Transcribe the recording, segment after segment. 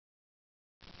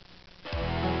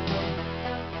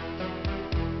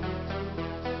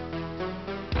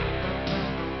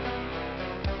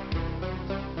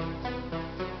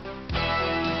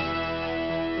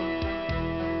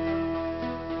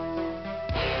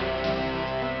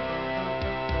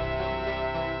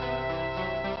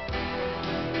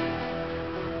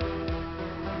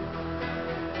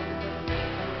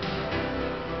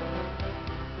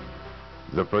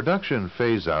The production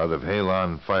phase-out of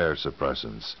halon fire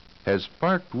suppressants has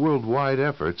sparked worldwide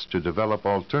efforts to develop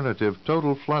alternative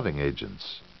total flooding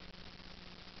agents.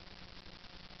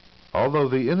 Although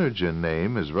the Inergen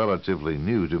name is relatively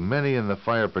new to many in the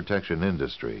fire protection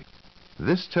industry,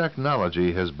 this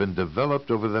technology has been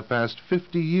developed over the past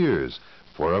 50 years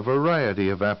for a variety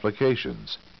of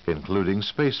applications, including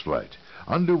spaceflight,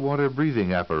 underwater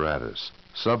breathing apparatus,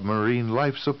 submarine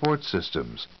life support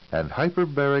systems, and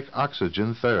hyperbaric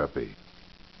oxygen therapy.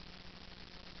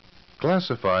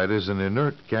 Classified as an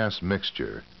inert gas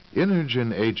mixture,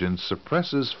 Inergen agent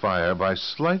suppresses fire by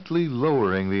slightly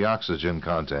lowering the oxygen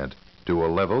content to a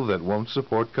level that won't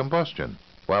support combustion,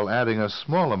 while adding a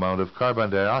small amount of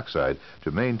carbon dioxide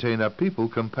to maintain a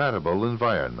people-compatible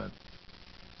environment.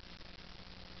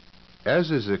 As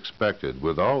is expected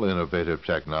with all innovative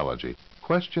technology,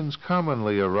 questions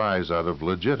commonly arise out of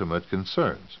legitimate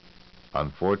concerns.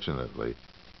 Unfortunately,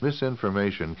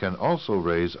 misinformation can also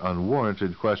raise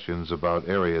unwarranted questions about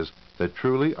areas that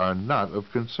truly are not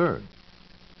of concern.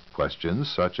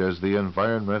 Questions such as the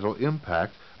environmental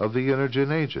impact of the Inergen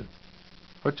agent,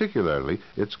 particularly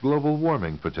its global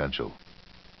warming potential.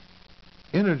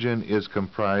 Inergen is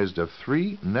comprised of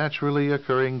 3 naturally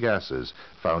occurring gases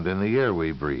found in the air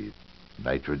we breathe: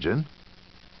 nitrogen,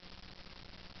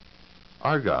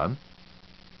 argon,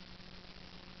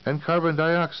 and carbon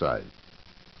dioxide.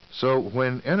 So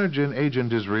when Inergen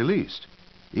agent is released,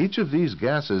 each of these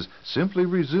gases simply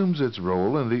resumes its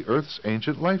role in the Earth's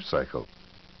ancient life cycle.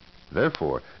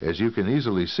 Therefore, as you can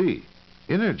easily see,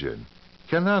 Inergen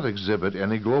cannot exhibit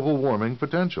any global warming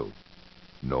potential,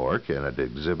 nor can it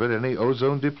exhibit any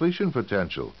ozone depletion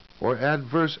potential or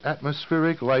adverse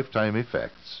atmospheric lifetime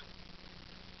effects.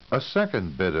 A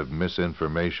second bit of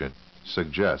misinformation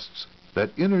suggests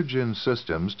that Inergen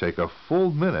systems take a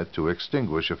full minute to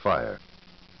extinguish a fire.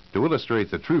 To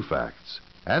illustrate the true facts,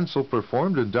 Ansel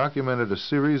performed and documented a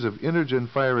series of Inergen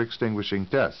fire extinguishing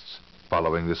tests,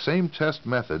 following the same test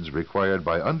methods required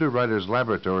by Underwriters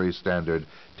Laboratory Standard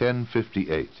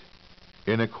 1058.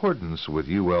 In accordance with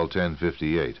UL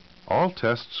 1058, all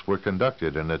tests were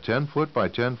conducted in a 10-foot by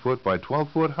 10-foot by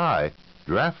 12-foot high,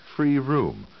 draft-free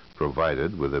room,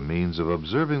 provided with a means of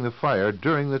observing the fire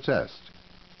during the test.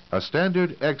 A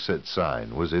standard exit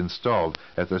sign was installed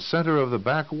at the center of the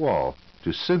back wall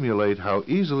to simulate how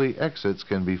easily exits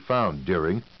can be found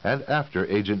during and after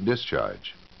agent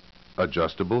discharge.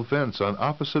 Adjustable vents on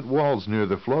opposite walls near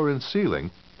the floor and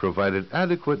ceiling provided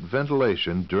adequate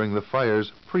ventilation during the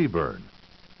fire's pre-burn.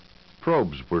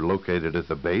 Probes were located at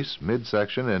the base,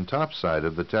 midsection, and top side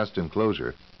of the test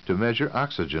enclosure to measure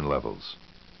oxygen levels.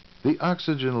 The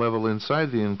oxygen level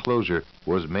inside the enclosure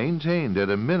was maintained at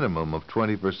a minimum of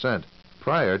 20%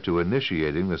 prior to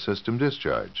initiating the system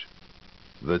discharge.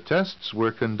 The tests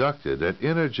were conducted at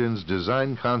Inergen's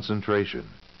design concentration,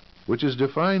 which is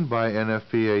defined by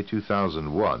NFPA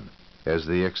 2001 as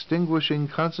the extinguishing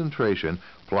concentration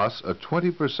plus a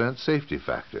 20% safety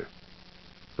factor.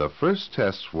 The first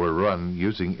tests were run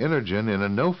using Inergen in a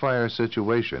no-fire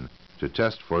situation to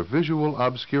test for visual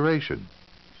obscuration.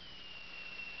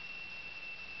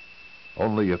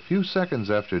 Only a few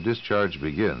seconds after discharge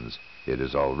begins, it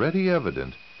is already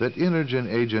evident that Inergen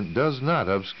agent does not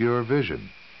obscure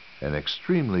vision, an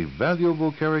extremely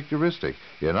valuable characteristic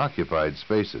in occupied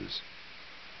spaces.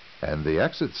 And the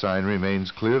exit sign remains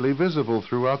clearly visible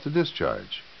throughout the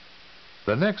discharge.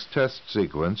 The next test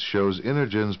sequence shows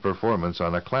Inergen's performance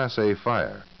on a Class A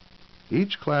fire.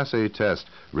 Each Class A test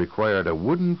required a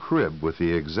wooden crib with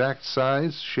the exact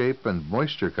size, shape, and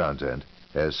moisture content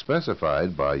as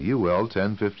specified by UL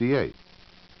 1058.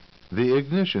 The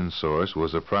ignition source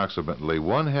was approximately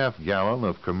 1/2 gallon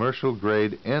of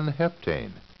commercial-grade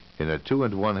N-heptane in a 2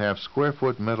 1/2 square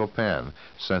foot metal pan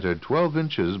centered 12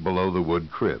 inches below the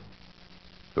wood crib.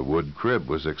 The wood crib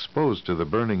was exposed to the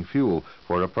burning fuel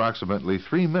for approximately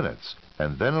 3 minutes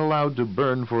and then allowed to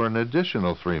burn for an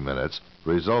additional 3 minutes,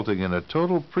 resulting in a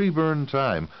total pre-burn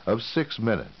time of 6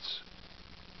 minutes.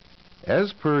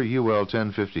 As per UL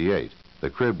 1058, the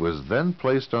crib was then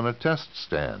placed on a test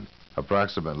stand,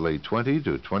 approximately 20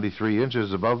 to 23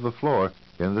 inches above the floor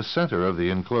in the center of the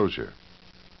enclosure.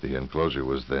 The enclosure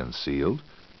was then sealed,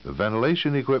 the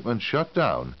ventilation equipment shut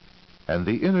down, and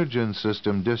the Inergen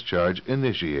system discharge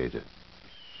initiated.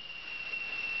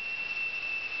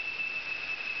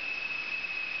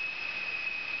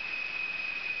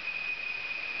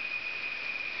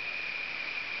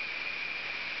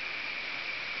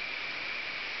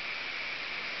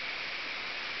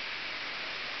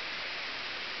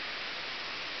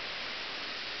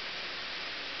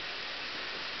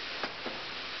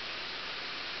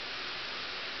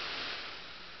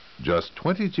 Just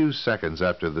 22 seconds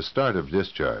after the start of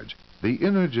discharge, the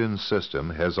Inergen system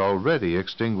has already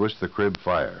extinguished the crib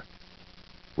fire,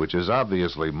 which is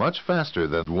obviously much faster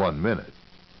than 1 minute.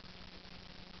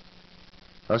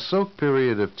 A soak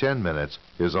period of 10 minutes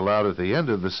is allowed at the end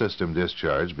of the system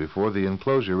discharge before the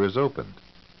enclosure is opened.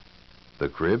 The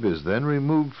crib is then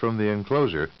removed from the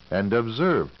enclosure and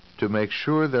observed to make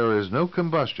sure there is no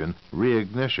combustion,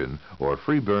 reignition, or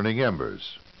free-burning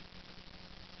embers.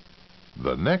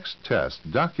 The next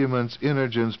test documents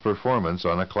Inergen's performance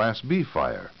on a Class B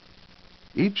fire.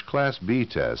 Each Class B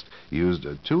test used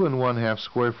a 2 1/2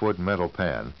 square foot metal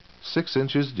pan, 6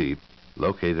 inches deep,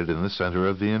 located in the center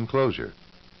of the enclosure.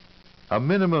 A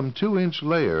minimum 2-inch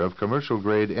layer of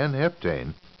commercial-grade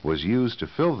N-heptane was used to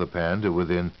fill the pan to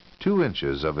within 2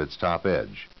 inches of its top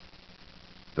edge.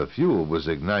 The fuel was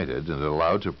ignited and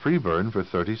allowed to pre-burn for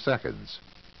 30 seconds.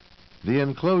 The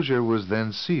enclosure was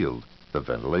then sealed, the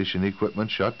ventilation equipment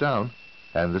shut down,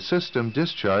 and the system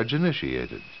discharge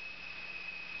initiated.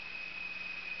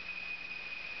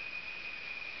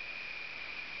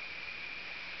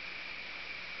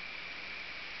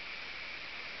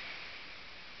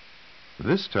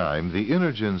 This time, the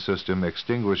Inergen system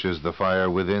extinguishes the fire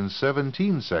within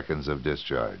 17 seconds of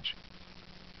discharge.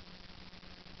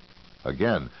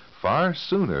 Again, far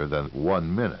sooner than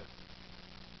 1 minute.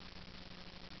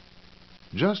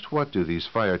 Just what do these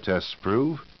fire tests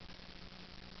prove?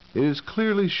 It is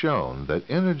clearly shown that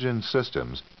Inergen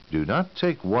systems do not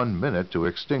take 1 minute to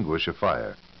extinguish a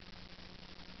fire.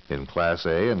 In Class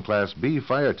A and Class B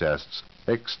fire tests,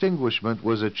 extinguishment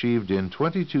was achieved in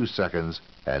 22 seconds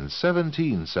and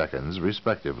 17 seconds,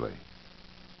 respectively.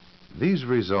 These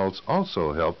results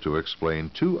also help to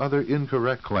explain 2 other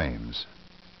incorrect claims.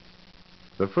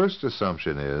 The first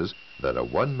assumption is that a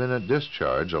 1-minute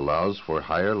discharge allows for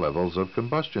higher levels of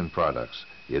combustion products,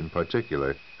 in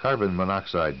particular carbon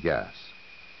monoxide gas.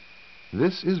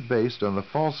 This is based on the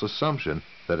false assumption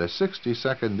that a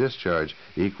 60-second discharge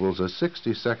equals a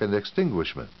 60-second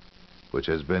extinguishment, which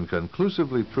has been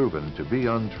conclusively proven to be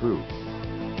untrue.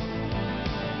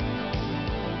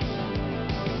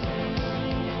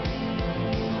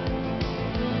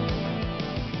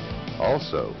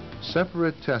 Also,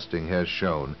 separate testing has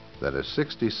shown that a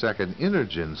 60-second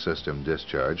Inergen system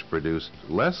discharge produced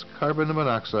less carbon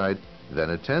monoxide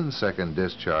than a 10-second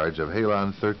discharge of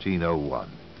halon 1301.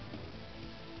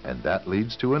 And that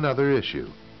leads to another issue: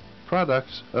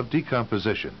 products of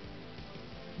decomposition.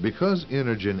 Because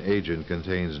Inergen agent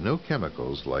contains no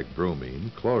chemicals like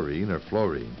bromine, chlorine, or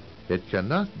fluorine, it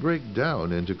cannot break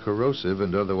down into corrosive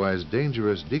and otherwise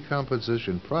dangerous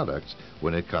decomposition products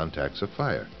when it contacts a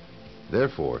fire.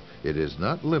 Therefore, it is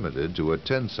not limited to a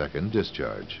 10-second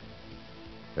discharge.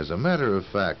 As a matter of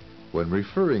fact, when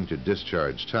referring to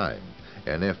discharge time,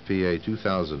 NFPA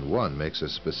 2001 makes a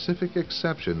specific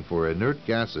exception for inert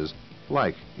gases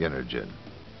like Inergen.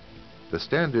 The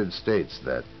standard states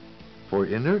that for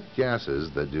inert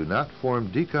gases that do not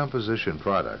form decomposition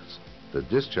products, the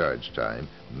discharge time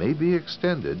may be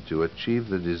extended to achieve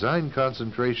the design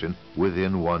concentration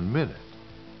within 1 minute.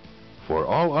 For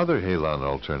all other halon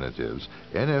alternatives,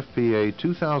 NFPA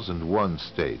 2001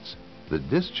 states the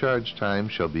discharge time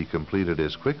shall be completed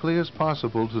as quickly as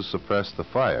possible to suppress the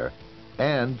fire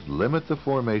and limit the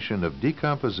formation of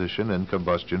decomposition and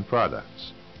combustion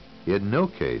products. In no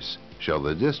case shall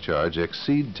the discharge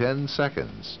exceed 10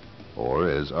 seconds, or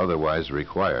as otherwise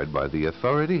required by the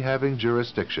authority having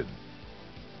jurisdiction.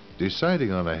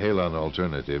 Deciding on a halon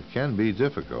alternative can be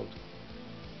difficult.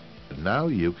 But now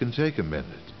you can take a minute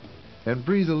and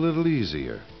breathe a little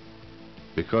easier,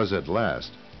 because at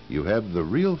last you have the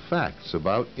real facts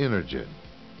about Inergen.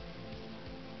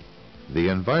 The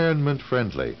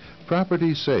environment-friendly,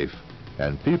 property-safe,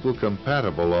 and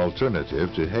people-compatible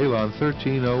alternative to halon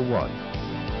 1301.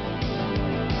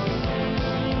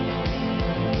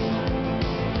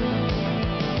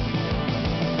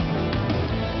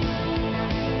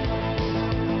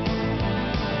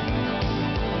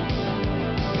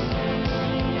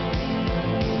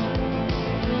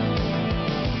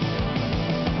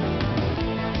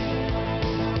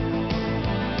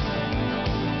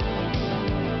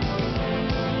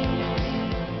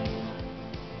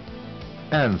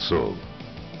 Ansel,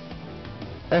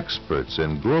 experts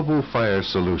in global fire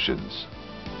solutions.